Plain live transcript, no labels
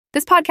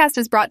This podcast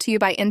is brought to you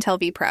by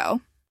Intel vPro.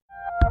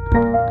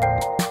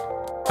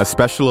 A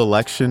special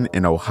election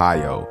in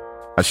Ohio,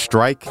 a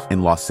strike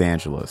in Los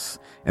Angeles,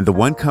 and the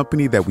one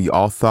company that we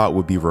all thought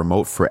would be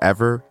remote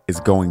forever is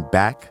going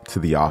back to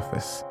the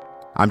office.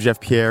 I'm Jeff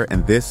Pierre,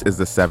 and this is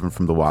The 7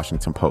 from The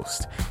Washington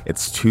Post.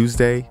 It's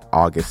Tuesday,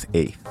 August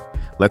 8th.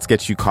 Let's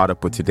get you caught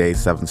up with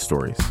today's 7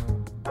 stories.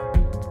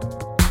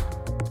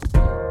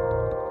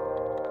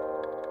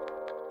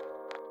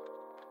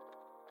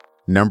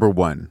 Number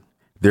 1.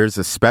 There's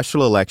a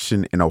special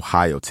election in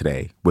Ohio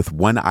today with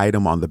one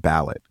item on the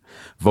ballot.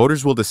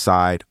 Voters will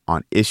decide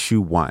on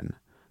Issue 1.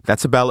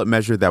 That's a ballot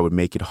measure that would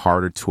make it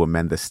harder to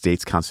amend the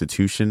state's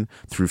constitution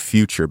through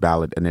future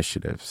ballot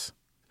initiatives.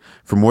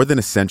 For more than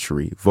a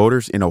century,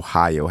 voters in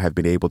Ohio have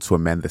been able to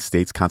amend the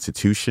state's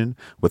constitution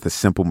with a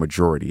simple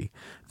majority.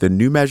 The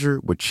new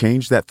measure would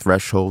change that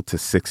threshold to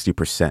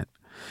 60%.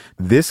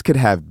 This could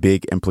have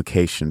big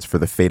implications for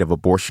the fate of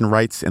abortion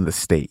rights in the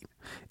state.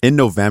 In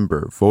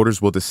November,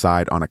 voters will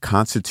decide on a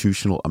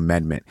constitutional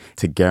amendment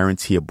to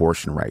guarantee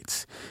abortion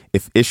rights.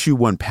 If Issue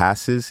 1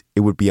 passes,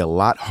 it would be a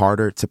lot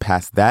harder to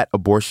pass that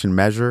abortion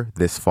measure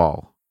this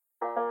fall.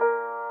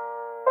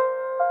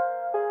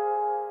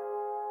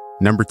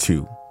 Number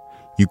 2.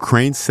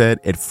 Ukraine said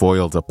it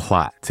foiled a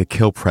plot to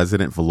kill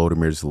President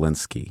Volodymyr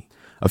Zelensky.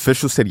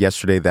 Officials said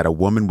yesterday that a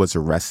woman was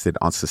arrested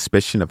on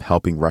suspicion of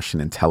helping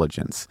Russian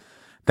intelligence.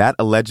 That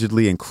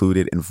allegedly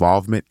included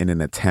involvement in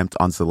an attempt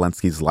on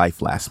Zelensky's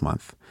life last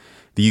month.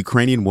 The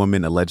Ukrainian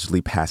woman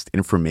allegedly passed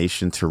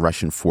information to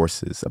Russian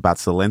forces about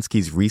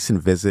Zelensky's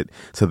recent visit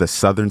to the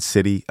southern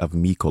city of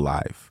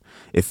Mykolaiv.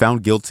 If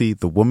found guilty,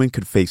 the woman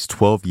could face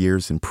 12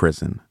 years in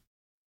prison.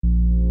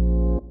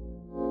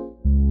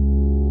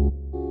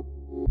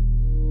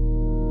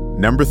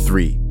 Number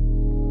 3.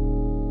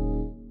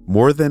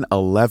 More than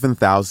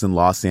 11,000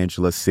 Los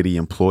Angeles city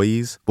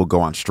employees will go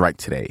on strike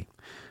today.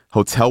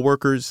 Hotel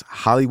workers,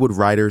 Hollywood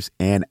writers,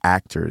 and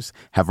actors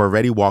have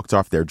already walked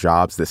off their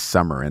jobs this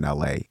summer in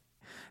LA.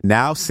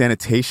 Now,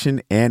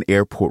 sanitation and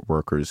airport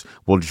workers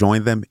will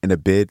join them in a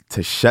bid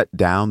to shut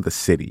down the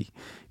city.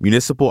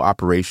 Municipal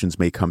operations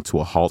may come to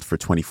a halt for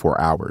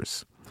 24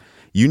 hours.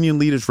 Union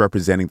leaders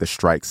representing the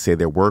strike say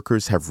their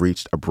workers have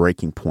reached a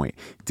breaking point,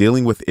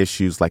 dealing with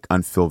issues like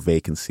unfilled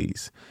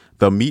vacancies.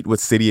 They'll meet with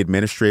city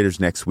administrators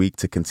next week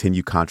to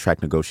continue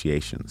contract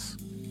negotiations.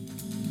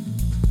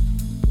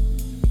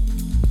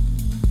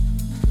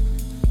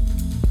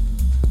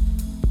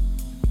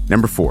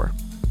 Number 4.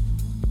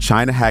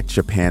 China hacked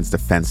Japan's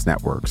defense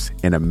networks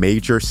in a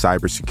major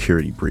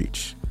cybersecurity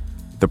breach.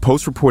 The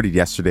Post reported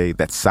yesterday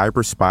that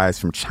cyber spies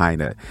from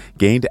China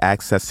gained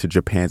access to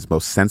Japan's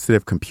most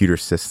sensitive computer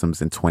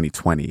systems in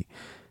 2020.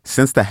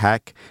 Since the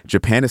hack,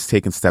 Japan has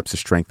taken steps to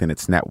strengthen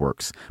its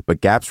networks,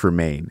 but gaps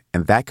remain,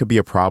 and that could be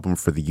a problem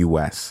for the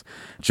U.S.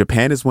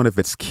 Japan is one of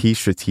its key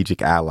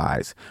strategic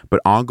allies,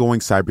 but ongoing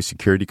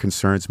cybersecurity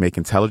concerns make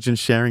intelligence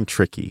sharing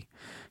tricky.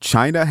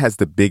 China has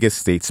the biggest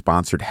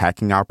state-sponsored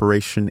hacking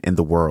operation in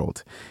the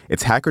world.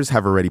 Its hackers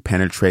have already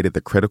penetrated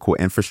the critical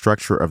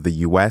infrastructure of the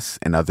U.S.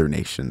 and other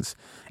nations,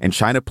 and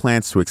China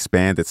plans to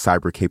expand its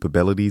cyber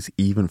capabilities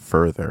even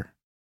further.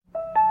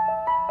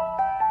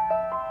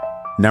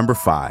 Number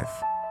 5.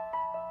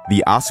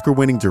 The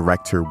Oscar-winning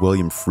director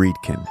William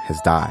Friedkin has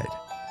died.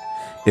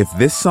 If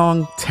this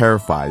song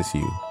terrifies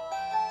you,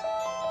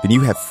 then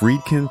you have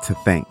Friedkin to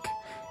thank.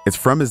 It's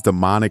from his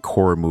demonic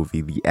horror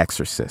movie, The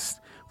Exorcist,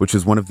 which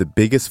was one of the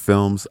biggest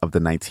films of the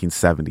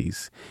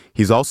 1970s.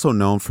 He's also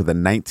known for the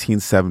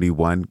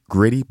 1971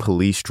 gritty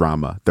police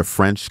drama, The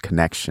French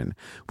Connection,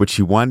 which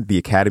he won the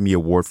Academy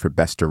Award for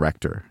Best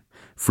Director.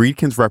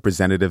 Friedkin's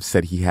representative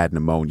said he had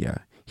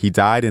pneumonia. He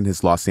died in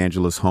his Los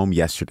Angeles home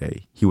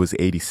yesterday. He was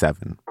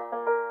 87.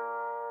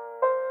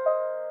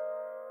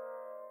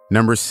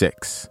 Number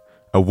 6.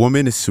 A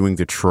woman is suing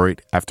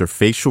Detroit after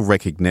facial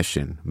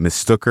recognition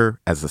mistook her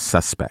as a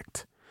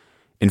suspect.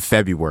 In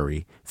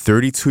February,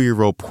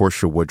 32-year-old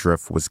Portia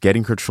Woodruff was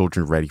getting her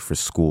children ready for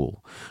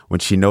school when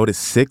she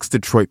noticed 6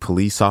 Detroit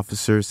police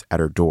officers at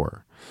her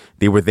door.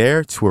 They were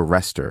there to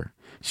arrest her.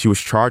 She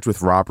was charged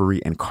with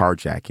robbery and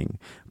carjacking,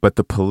 but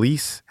the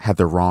police had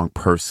the wrong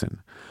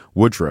person.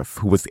 Woodruff,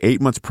 who was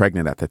 8 months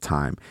pregnant at the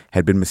time,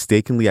 had been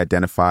mistakenly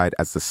identified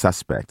as the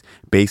suspect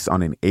based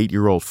on an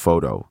 8-year-old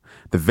photo.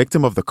 The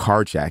victim of the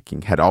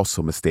carjacking had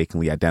also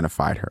mistakenly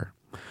identified her.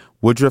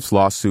 Woodruff's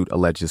lawsuit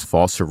alleges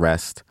false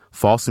arrest,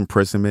 false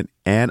imprisonment,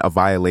 and a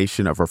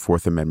violation of her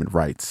Fourth Amendment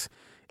rights.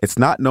 It's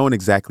not known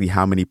exactly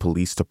how many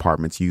police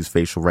departments use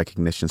facial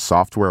recognition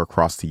software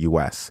across the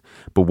U.S.,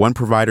 but one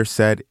provider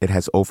said it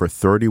has over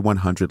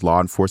 3,100 law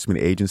enforcement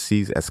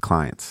agencies as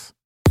clients.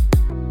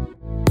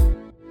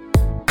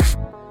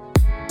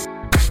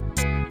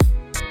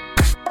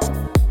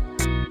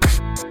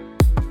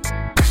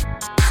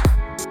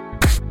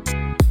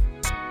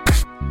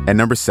 And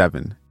number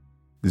 7,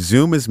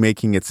 Zoom is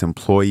making its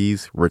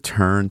employees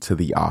return to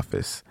the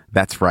office.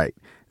 That's right,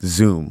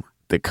 Zoom,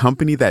 the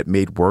company that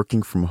made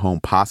working from home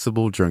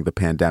possible during the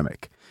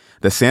pandemic.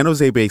 The San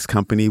Jose-based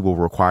company will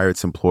require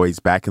its employees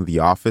back in the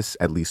office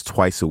at least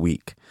twice a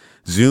week.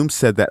 Zoom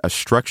said that a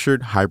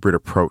structured hybrid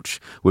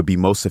approach would be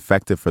most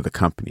effective for the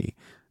company.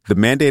 The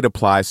mandate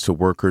applies to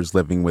workers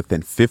living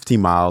within 50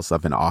 miles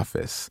of an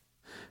office.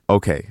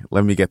 Okay,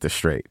 let me get this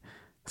straight.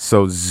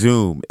 So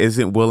Zoom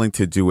isn't willing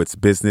to do its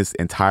business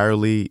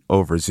entirely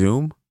over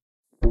Zoom?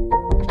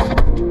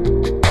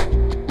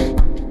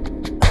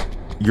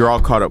 You're all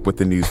caught up with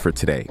the news for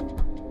today.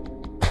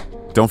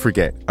 Don't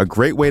forget, a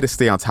great way to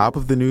stay on top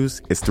of the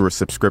news is through a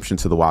subscription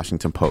to The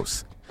Washington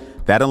Post.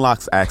 That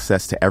unlocks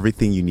access to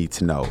everything you need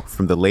to know,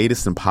 from the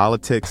latest in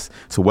politics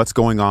to what's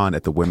going on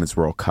at the Women's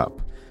World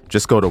Cup.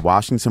 Just go to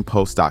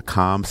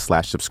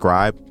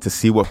WashingtonPost.com/subscribe to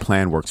see what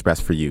plan works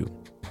best for you.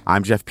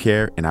 I'm Jeff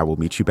Pierre, and I will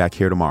meet you back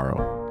here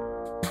tomorrow.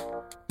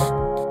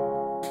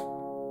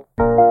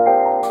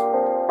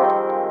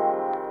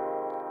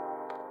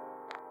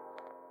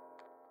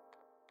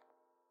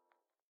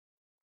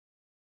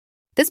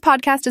 This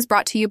podcast is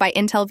brought to you by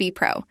Intel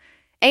vPro.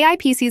 AI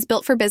PCs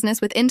built for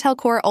business with Intel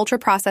Core Ultra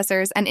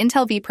processors and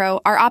Intel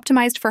vPro are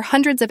optimized for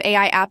hundreds of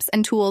AI apps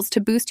and tools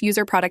to boost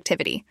user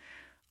productivity,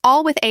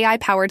 all with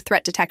AI-powered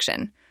threat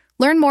detection.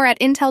 Learn more at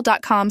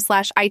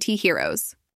intel.com/IT heroes.